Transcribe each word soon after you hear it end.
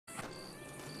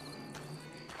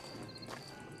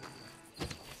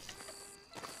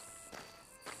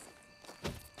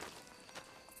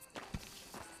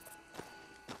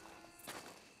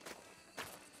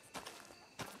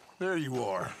there you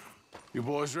are. You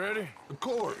boys ready? Of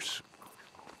course.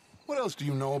 What else do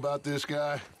you know about this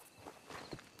guy?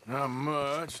 Not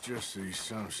much, just he's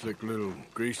some slick little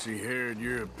greasy-haired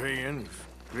European who's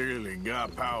clearly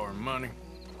got power and money.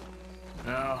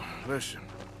 Now, listen.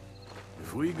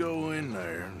 If we go in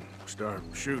there and start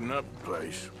shooting up the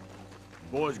place,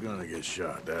 boy's gonna get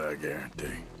shot, that I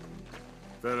guarantee.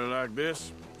 Fella like this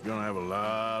is gonna have a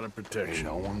lot of protection.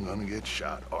 Ain't no one gonna get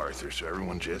shot, Arthur, so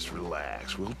everyone just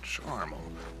relax. We'll charm them.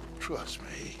 Trust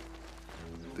me.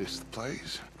 This the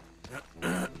place?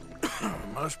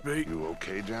 Must be. You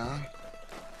okay, John?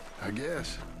 I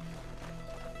guess.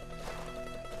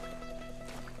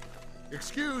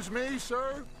 Excuse me,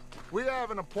 sir. We have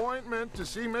an appointment to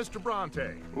see Mr.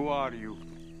 Bronte. Who are you?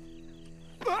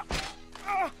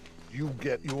 You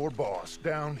get your boss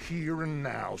down here and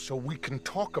now so we can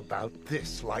talk about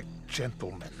this like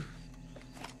gentlemen.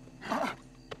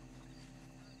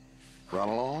 Run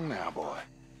along now, boy.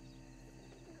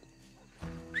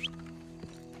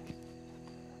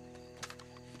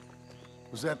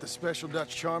 Was that the special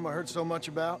Dutch charm I heard so much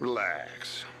about?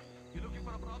 Relax. You looking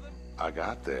for a problem? I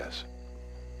got this.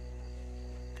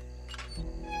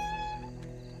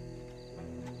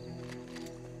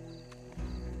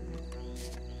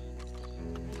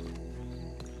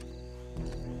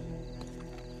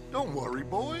 Don't worry,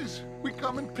 boys. We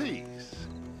come in peace.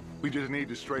 We just need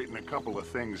to straighten a couple of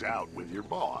things out with your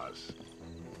boss.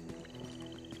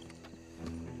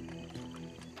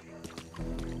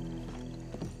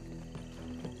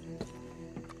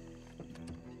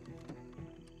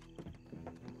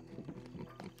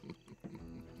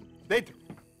 Dentro.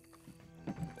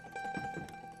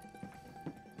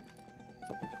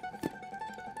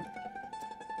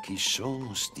 Chi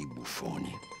sono sti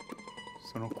buffoni?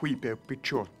 Sono qui per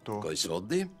Picciotto. Coi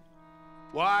soldi?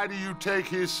 Why do you take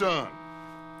his son?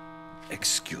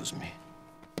 Excuse me.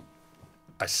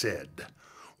 I said,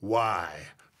 why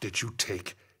did you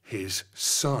take his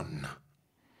son?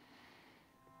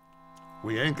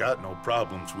 We ain't got no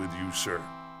problems with you, sir.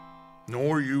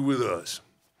 Nor you with us.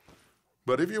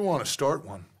 But if you want to start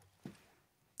one,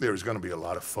 there's gonna be a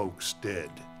lot of folks dead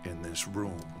in this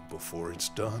room before it's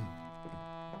done.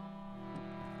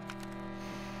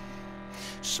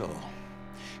 So,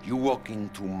 you walk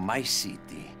into my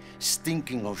city,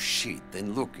 stinking of shit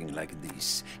and looking like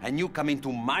this, and you come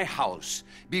into my house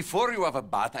before you have a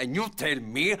bath and you tell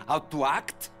me how to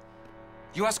act?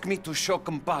 You ask me to show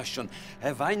compassion.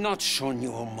 Have I not shown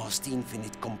you almost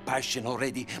infinite compassion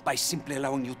already by simply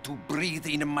allowing you to breathe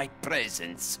in my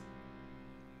presence?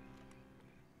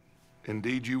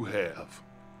 Indeed you have.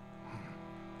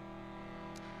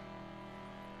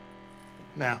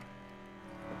 Now,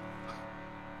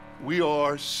 we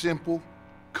are simple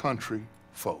country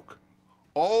folk.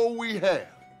 All we have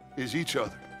is each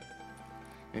other.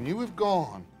 And you have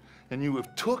gone and you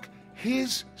have took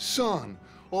his son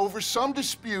over some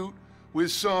dispute with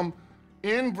some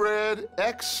inbred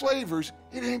ex-slavers.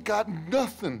 It ain't got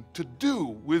nothing to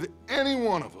do with any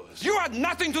one of us. You had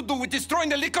nothing to do with destroying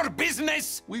the liquor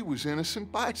business! We was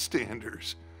innocent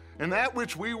bystanders. And that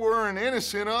which we weren't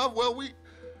innocent of, well,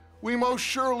 we most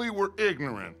surely were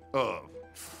ignorant of.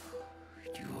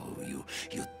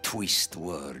 You twist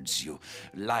words, you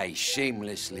lie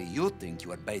shamelessly. You think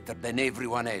you are better than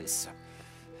everyone else.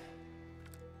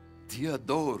 Ti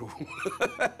adoro.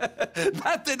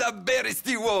 Date davvero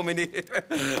sti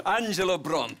uomini. Angelo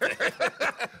Bronte.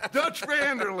 Dutch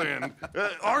Vanderland.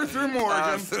 Arthur Morgan.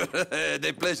 Arthur,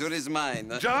 the pleasure is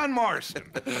mine. John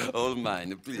Marston. All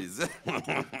mine, please.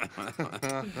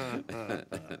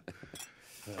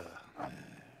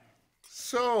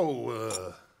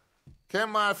 So, can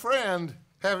my friend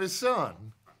have his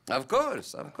son? Of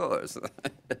course, of course.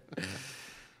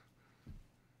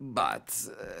 But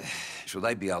should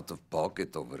I be out of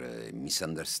pocket over a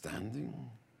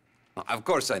misunderstanding? Of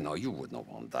course I know you would not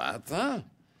want that, huh?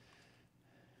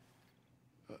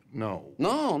 No.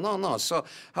 No. So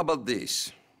how about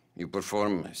this? You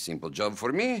perform a simple job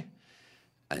for me,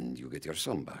 and you get your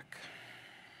son back.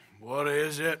 What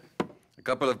is it? A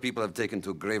couple of people have taken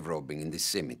to grave robbing in this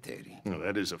cemetery. Well,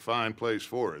 that is a fine place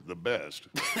for it, the best.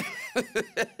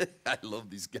 I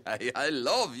love this guy. I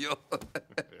love you.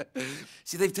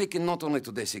 See, they've taken not only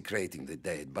to desecrating the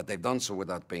dead, but they've done so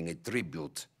without paying a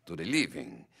tribute to the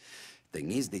living.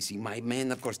 Thing is, they see my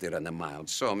men, of course they run a mile.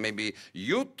 So maybe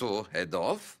you two head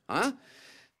off, huh?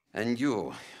 And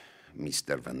you,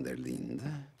 Mr. Van der Linde,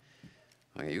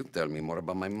 you tell me more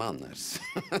about my manners.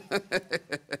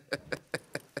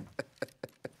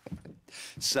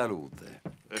 Salute.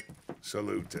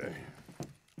 Salute.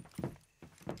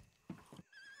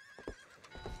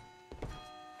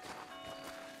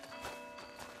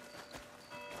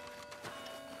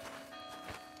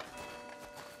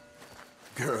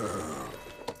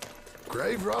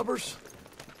 Grave robbers?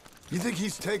 You think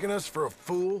he's taking us for a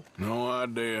fool? No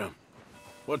idea.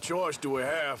 What choice do we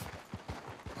have?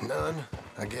 None,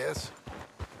 I guess.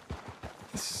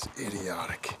 This is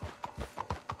idiotic.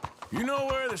 You know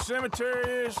where the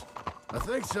cemetery is? I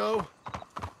think so.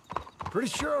 Pretty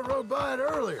sure I rode by it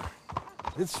earlier.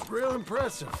 It's real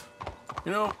impressive.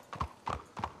 You know,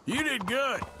 you did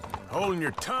good holding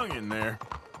your tongue in there.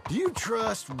 Do you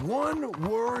trust one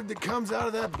word that comes out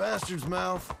of that bastard's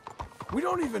mouth? We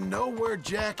don't even know where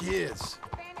Jack is.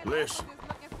 Listen,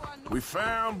 we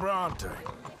found Bronte.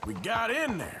 We got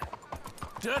in there.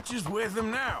 Dutch is with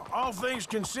him now. All things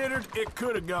considered, it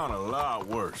could have gone a lot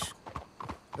worse.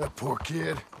 That poor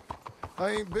kid.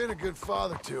 I ain't been a good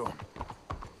father to him.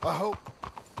 I hope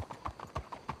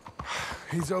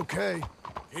he's okay.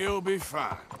 He'll be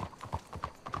fine.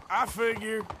 I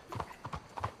figure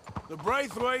the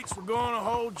Braithwaites were going to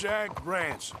hold Jack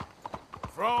ransom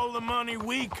for all the money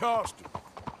we cost him.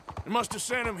 They must have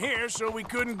sent him here so we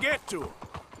couldn't get to him.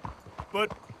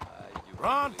 But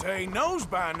Bronte knows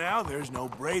by now there's no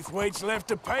Braithwaites left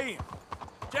to pay him.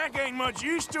 Jack ain't much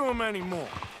use to him anymore.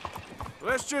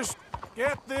 Let's just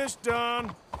get this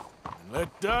done and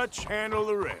let Dutch handle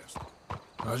the rest.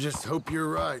 I just hope you're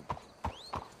right.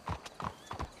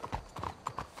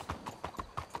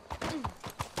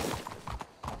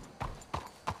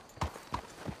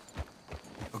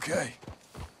 Okay,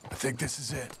 I think this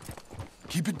is it.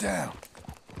 Keep it down.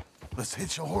 Let's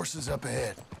hitch the horses up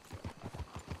ahead.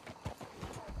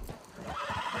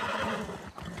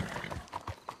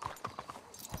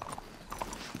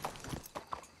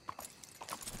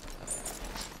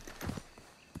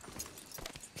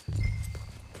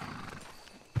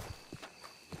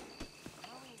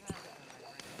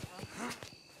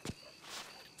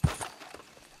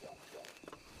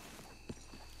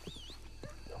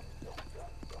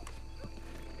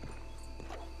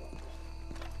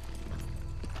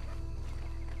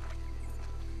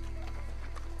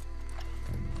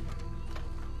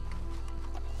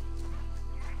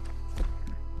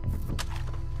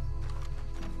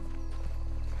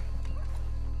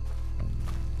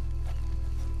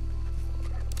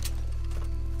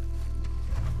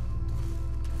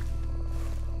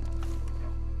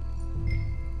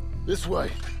 This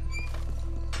way.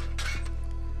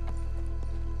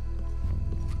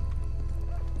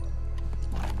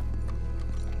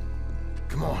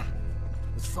 Come on.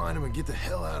 Let's find him and get the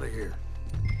hell out of here.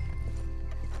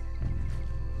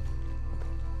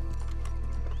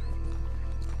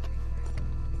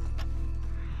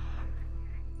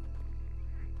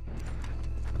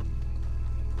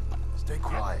 Stay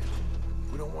quiet.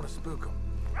 We don't want to spook him.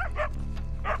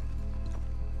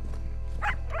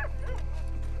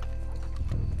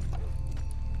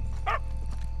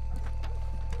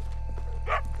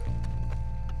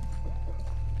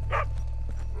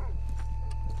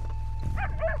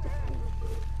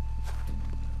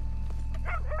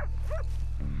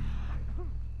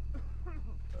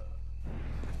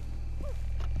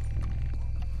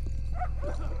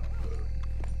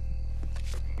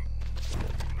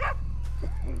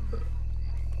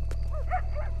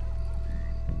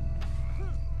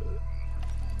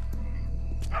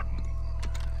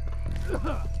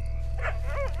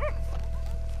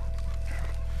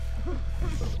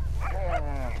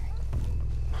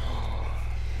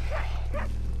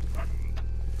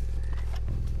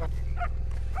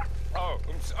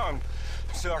 I'm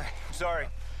sorry.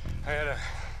 I had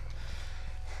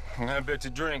a bit to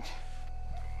drink.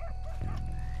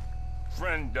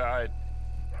 Friend died.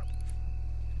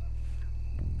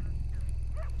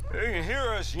 They can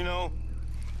hear us, you know.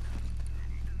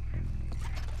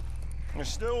 They're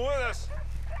still with us.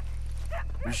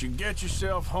 You should get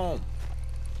yourself home.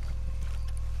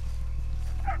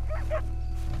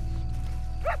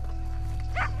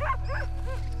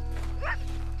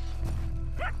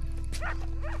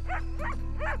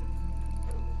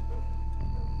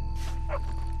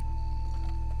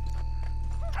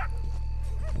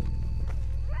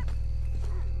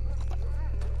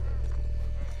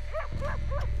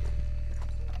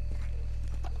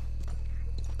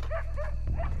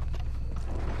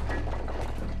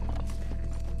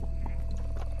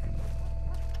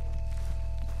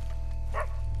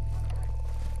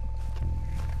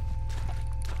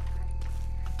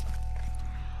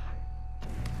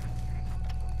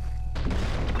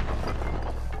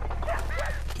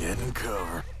 Get in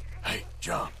cover. Hey,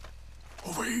 John,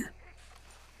 over here.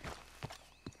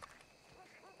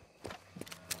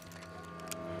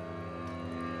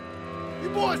 You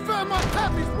boys found my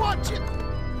puppies, watch it!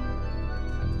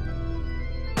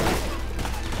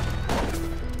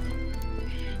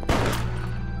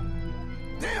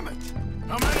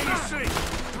 How many you see?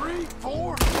 3,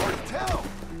 4, hard to tell.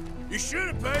 You should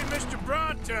have paid Mr.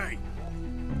 Bronte.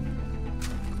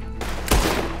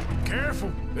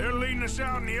 Careful, they're leading us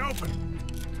out in the open.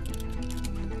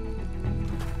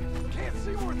 Can't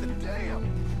see worth a damn.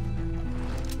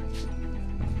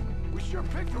 We sure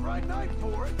picked the right night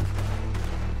for it.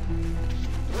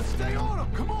 Let's stay on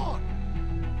them, come on.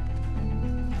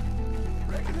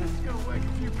 Reckon this is gonna wake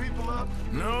a few people up?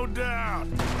 No doubt.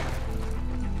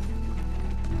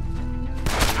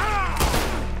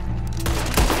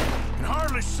 Can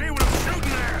hardly see what I'm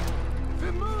shooting at. If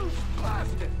it moves,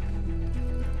 blast it.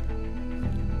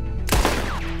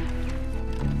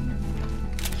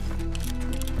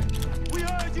 We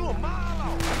heard you a mile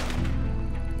off.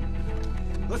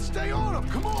 Let's stay on them,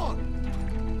 come on.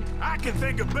 I can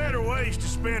think of better ways to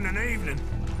spend an evening.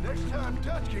 Next time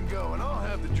Dutch can go and I'll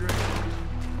have the drink.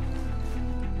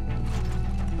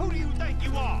 Who do you think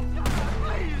you are?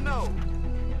 Please no.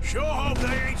 Sure hope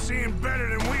they ain't seeing better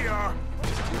than we are.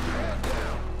 Keep your head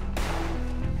down.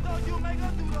 Thought you make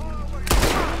us do the hard work.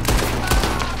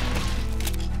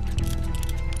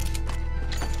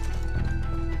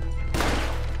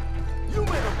 You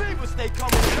made a big mistake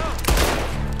coming with us.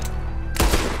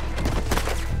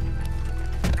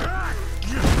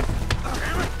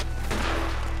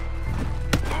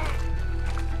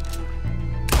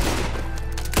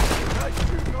 Nice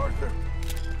shooting, Arthur.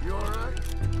 You all right?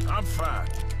 I'm fine.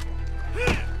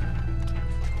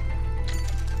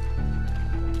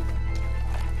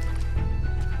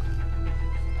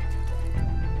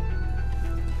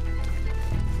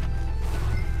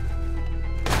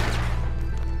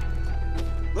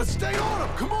 Let's stay on them,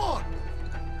 come on!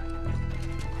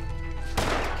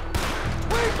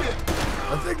 Wake it!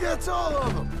 I think that's all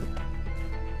of them.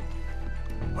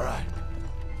 All right,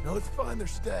 now let's find their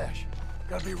stash.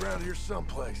 Gotta be around here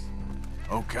someplace.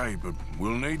 Okay, but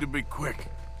we'll need to be quick.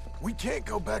 We can't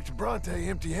go back to Bronte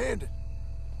empty-handed.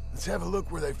 Let's have a look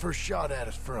where they first shot at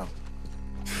us from.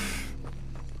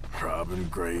 Robbing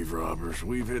grave robbers.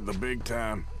 We've hit the big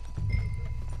time.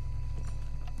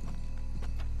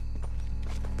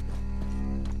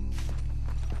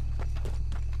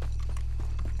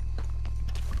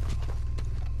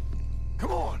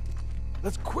 Come on!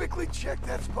 Let's quickly check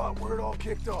that spot where it all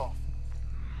kicked off.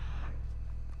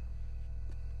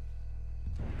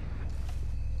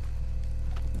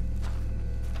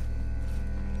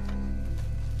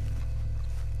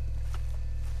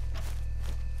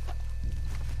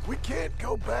 We can't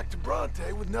go back to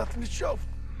Bronte with nothing to show.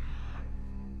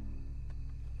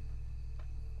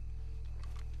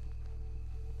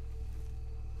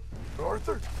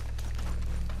 Arthur?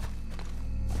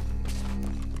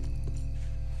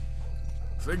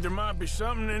 Think there might be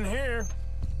something in here.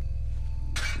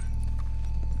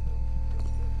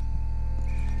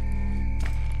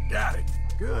 Got it.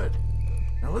 Good.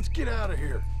 Now let's get out of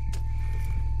here.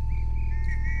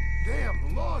 Damn,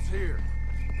 the law's here.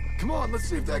 Come on, let's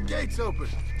see if that gate's open.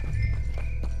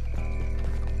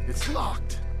 It's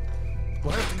locked.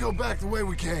 We'll have to go back the way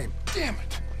we came. Damn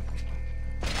it!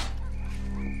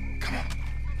 Come on.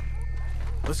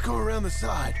 Let's go around the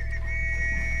side.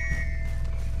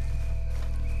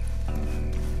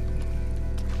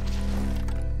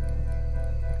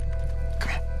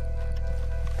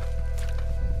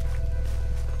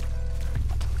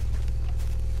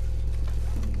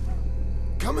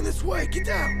 Coming this way, get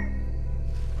down!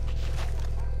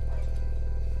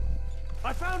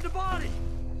 I found a body!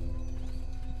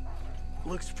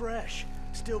 Looks fresh,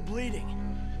 still bleeding.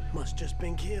 Must just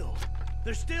been killed.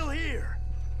 They're still here!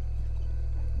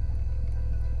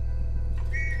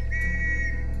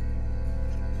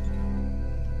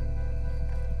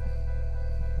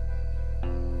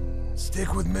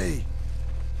 Stick with me.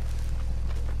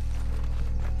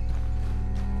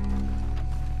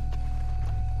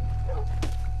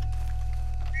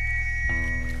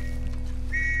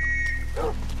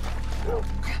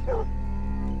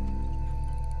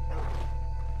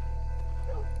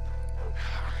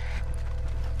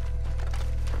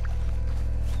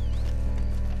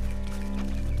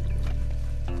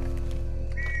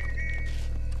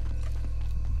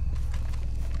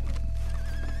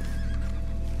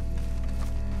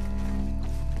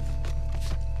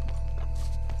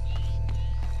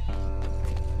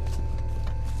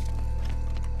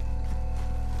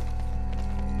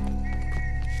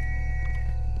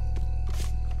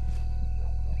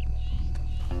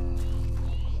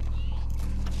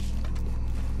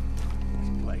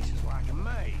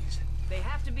 They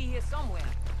have to be here somewhere.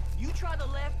 You try the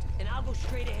left, and I'll go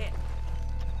straight ahead.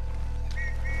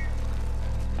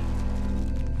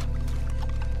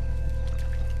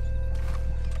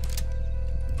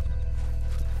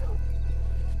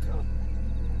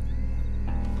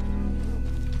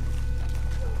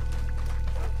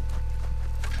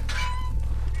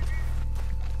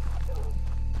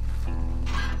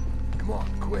 Come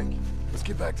on, quick. Let's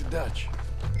get back to Dutch.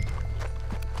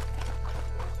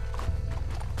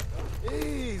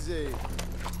 Easy.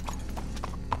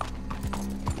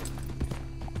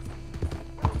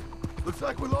 Looks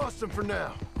like we lost him for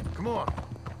now. Come on.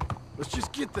 Let's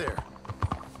just get there.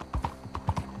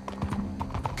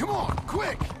 Come on,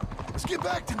 quick! Let's get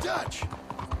back to Dutch.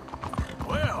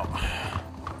 Well,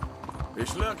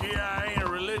 it's lucky I ain't a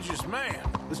religious man.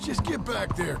 Let's just get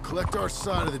back there, collect our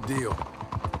side of the deal.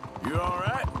 You all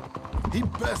right? He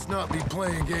best not be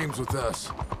playing games with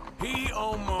us. He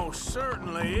almost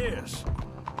certainly is.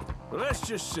 But let's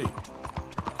just see.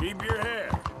 Keep your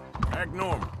head. Act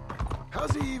normal.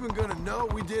 How's he even gonna know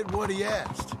we did what he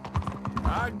asked?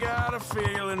 I got a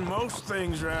feeling most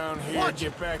things around here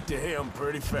get back to him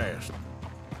pretty fast.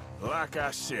 Like I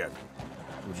said,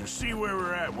 we'll just see where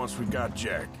we're at once we got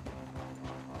Jack.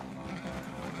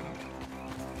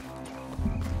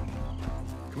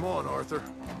 Come on, Arthur.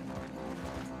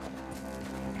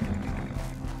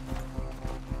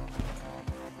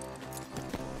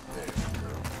 There you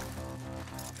go.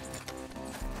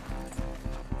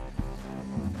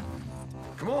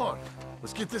 Come on,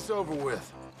 let's get this over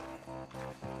with.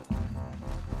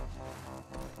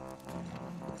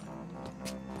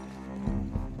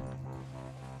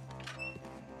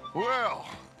 Well,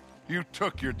 you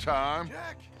took your time.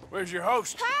 Jack! Where's your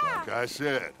host? Like I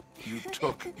said, you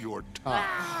took your time.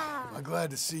 I'm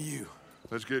glad to see you.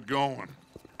 Let's get going.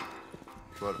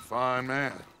 What a fine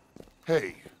man.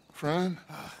 Hey, friend,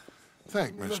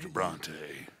 thank Mr. Bronte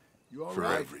You all for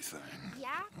right? everything. Yeah,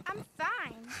 I'm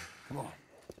fine. Come on.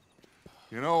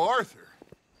 You know, Arthur,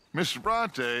 Mr.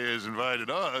 Bronte has invited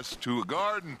us to a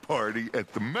garden party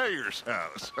at the mayor's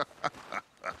house.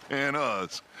 And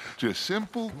us, just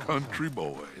simple country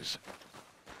boys.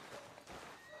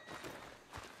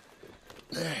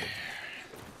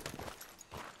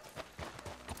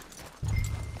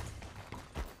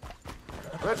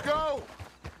 Let's go!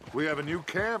 We have a new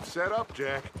camp set up,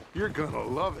 Jack. You're gonna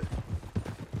love it.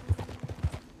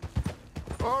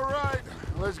 All right,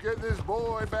 let's get this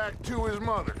boy back to his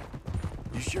mother.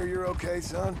 You sure you're okay,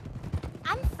 son?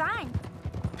 I'm fine.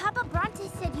 Papa Bronte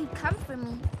said you'd come for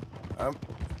me.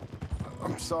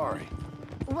 I'm sorry.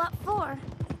 What for?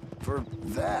 For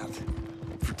that.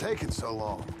 For taking so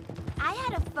long. I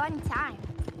had a fun time.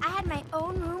 I had my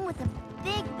own room with a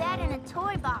big bed and a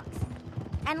toy box.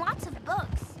 And lots of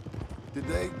books. Did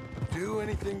they do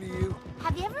anything to you?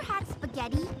 Have you ever had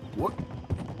spaghetti?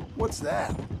 What's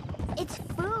that? It's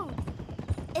food.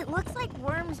 It looks like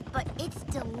worms, but it's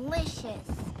delicious.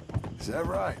 Is that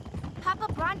right?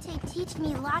 Papa Bronte teach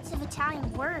me lots of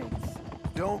Italian words.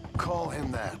 Don't call him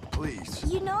that, please.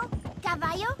 You know,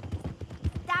 caballo?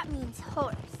 That means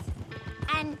horse.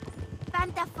 And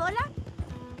pantafola?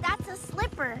 That's a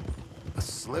slipper. A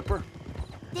slipper?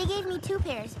 They gave me 2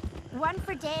 pairs. One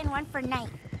for day and one for night.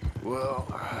 Well,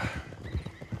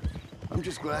 I'm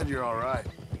just glad you're all right.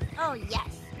 Oh,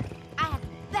 yes. I had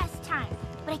the best time.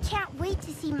 But I can't wait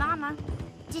to see Mama.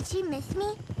 Did she miss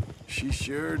me? She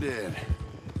sure did.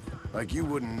 Like you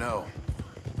wouldn't know.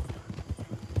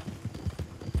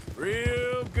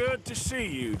 Real good to see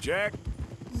you, Jack.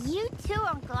 You too,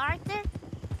 Uncle Arthur.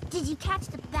 Did you catch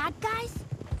the bad guys?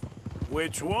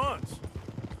 Which ones?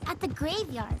 At the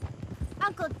graveyard.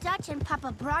 Uncle Dutch and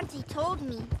Papa Bronte told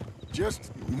me.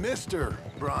 Just Mr.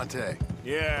 Bronte.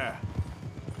 Yeah.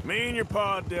 Me and your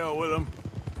pa dealt with them.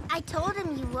 I told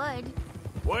him you would.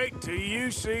 Wait till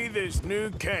you see this new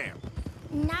camp.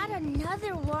 Not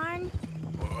another one.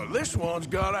 Well, this one's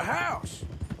got a house.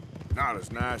 Not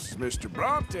as nice as Mr.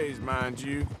 Bronte's, mind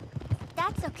you.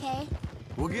 That's okay.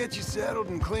 We'll get you settled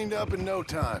and cleaned up in no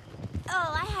time.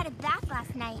 Oh, I had a bath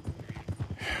last night.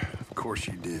 Of course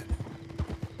you did.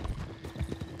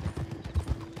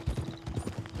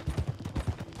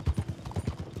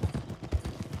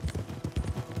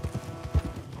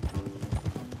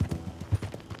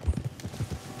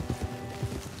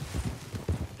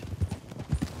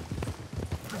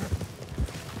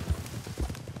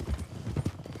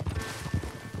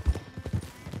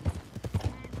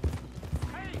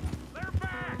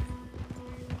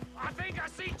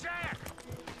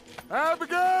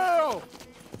 Abigail!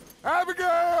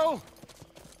 Abigail!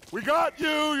 We got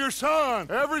you, your son,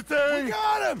 everything. We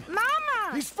got him!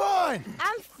 Mama! He's fine!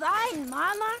 I'm fine,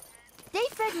 Mama. They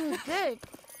fed me good.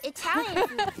 Italian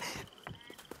food.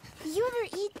 Did you ever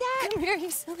eat that? Come here, you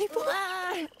silly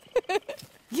boy.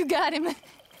 You got him.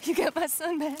 You got my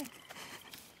son back.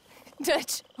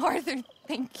 Dutch, Arthur,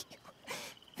 thank you.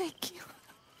 Thank you.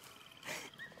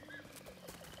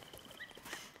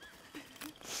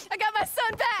 I got my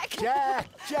son back!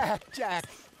 Jack!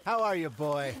 How are you,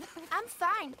 boy? I'm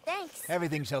fine, thanks.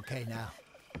 Everything's okay now.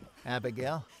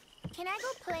 Abigail? Can I go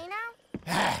play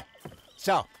now?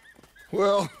 So?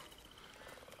 Well,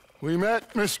 we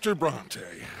met Mr. Bronte.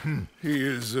 He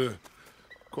is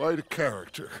quite a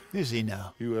character. Is he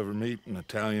now? You ever meet an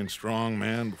Italian strong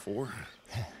man before?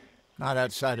 Not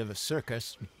outside of a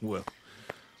circus. Well,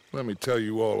 let me tell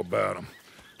you all about him.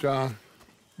 John,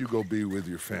 you go be with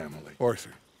your family.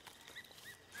 Arthur,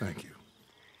 thank you.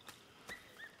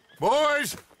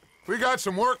 Boys, we got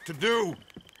some work to do.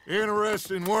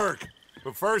 Interesting work.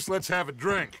 But first, let's have a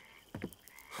drink.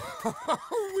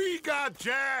 We got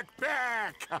Jack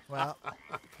back! Well,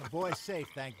 the boy's safe,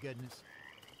 thank goodness.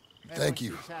 Thank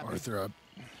you, Arthur.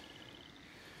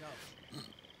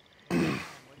 I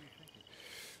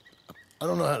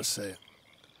don't know how to say it.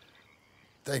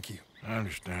 Thank you. I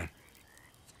understand.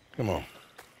 Come on.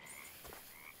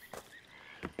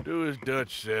 Do as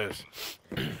Dutch says.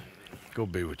 Go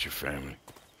be with your family.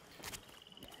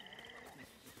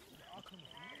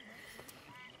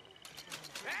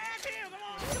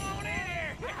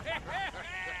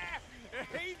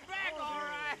 He's back, all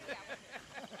right.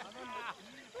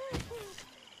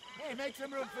 Hey, make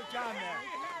some room for John there.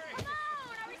 Come on,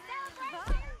 are we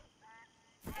celebrating?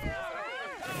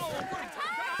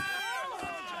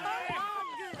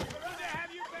 Good to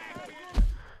have you back,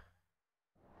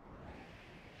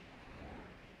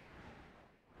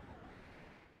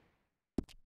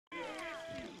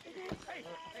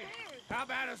 how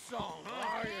about a song,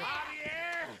 huh?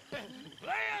 Javier,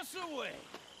 play us away.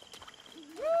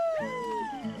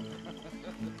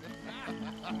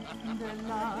 De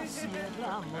la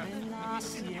sierra morena,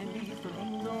 cielito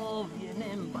lindo,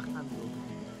 vienen bajando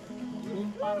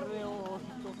un par de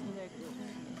ojitos negros,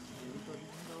 cielito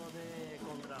lindo de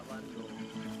contrabando.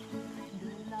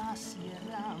 De la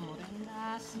sierra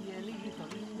morena, cielito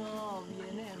lindo,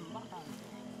 vienen bajando.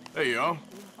 Hey, y'all.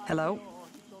 Hello.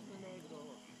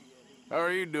 How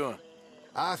are you doing?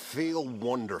 I feel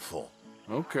wonderful.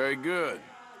 Okay, good.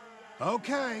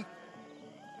 Okay.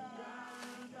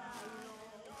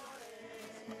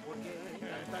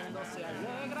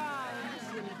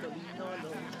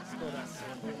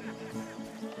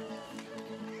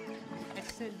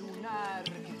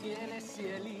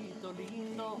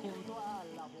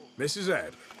 Mrs.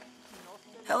 Adler.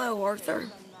 Hello, Arthur.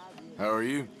 How are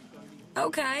you?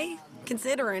 Okay,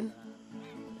 considering.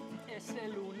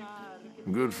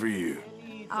 Good for you.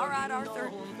 All right,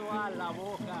 Arthur.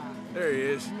 There he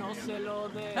is.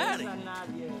 Howdy.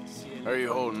 How are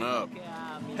you holding up?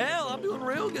 Hell, I'm doing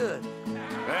real good.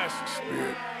 That's the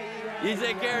spirit. You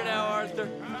take care now, Arthur.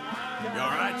 You all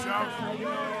right, Charles?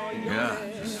 Yeah,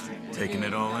 just taking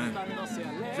it all in.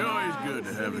 It's always good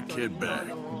to have a kid back.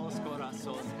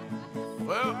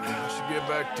 Well, I should get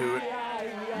back to it.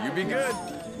 You be good.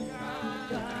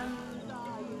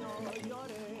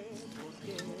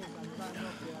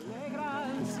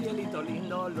 Cielito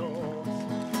lindo los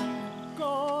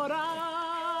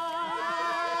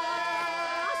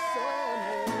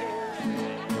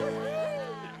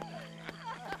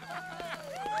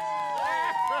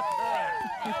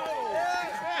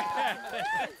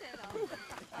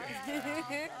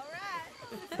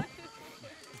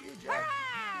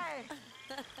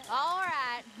All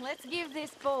right, let's give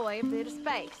this boy a bit of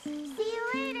space. See you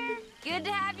later. Good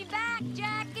to have you back,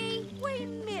 Jackie. We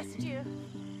missed you.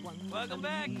 Welcome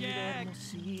back, Jack.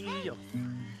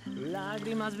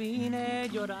 Lágrimas vine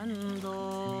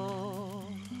llorando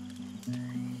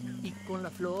y con la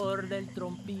flor del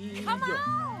trompillo. Come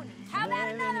on! How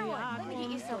about another one? Let me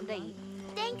get you some to eat.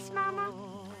 Thanks, Mama.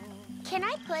 Can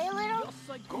I play a little?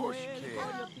 Of course you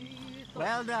can.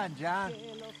 Well done, John.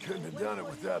 Couldn't have done it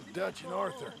without Dutch and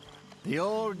Arthur. The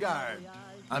old guard.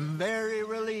 I'm very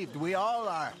relieved. We all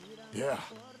are. Yeah.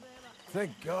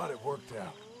 Thank God it worked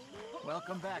out.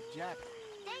 Welcome back, Jack.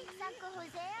 Thanks, Uncle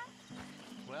Hosea.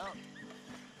 Well,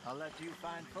 I'll let you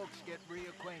fine folks get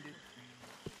reacquainted.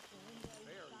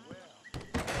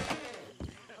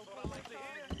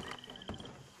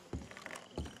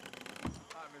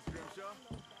 Hi, Miss Grimshaw.